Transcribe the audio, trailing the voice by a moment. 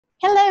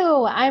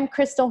Hello, I'm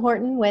Crystal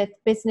Horton with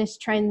Business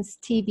Trends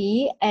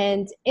TV,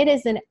 and it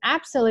is an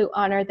absolute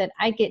honor that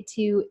I get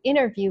to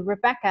interview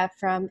Rebecca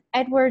from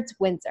Edwards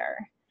Windsor.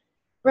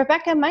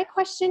 Rebecca, my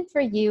question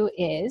for you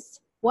is,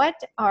 what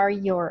are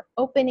your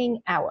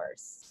opening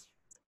hours?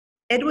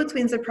 Edwards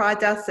Windsor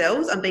prides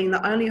ourselves on being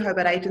the only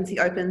Hobart agency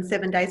open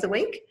 7 days a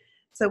week.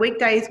 So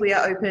weekdays we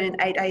are open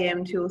 8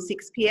 a.m. till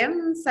 6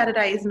 p.m,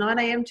 Saturdays 9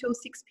 a.m. till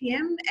 6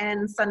 p.m,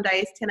 and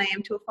Sundays 10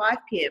 a.m. till 5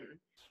 p.m.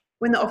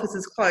 When the office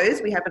is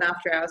closed, we have an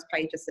after-hours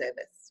pager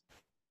service.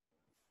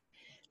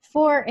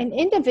 For an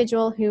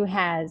individual who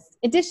has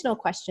additional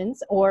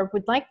questions or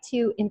would like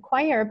to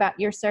inquire about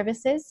your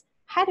services,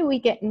 how do we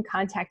get in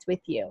contact with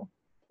you?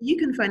 You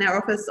can phone our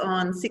office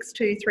on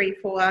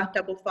 6234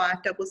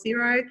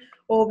 5500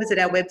 or visit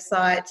our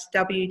website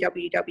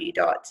www.ewre.com.au.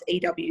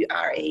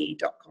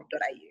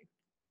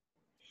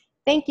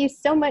 Thank you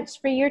so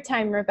much for your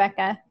time,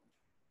 Rebecca.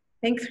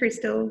 Thanks,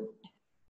 Crystal.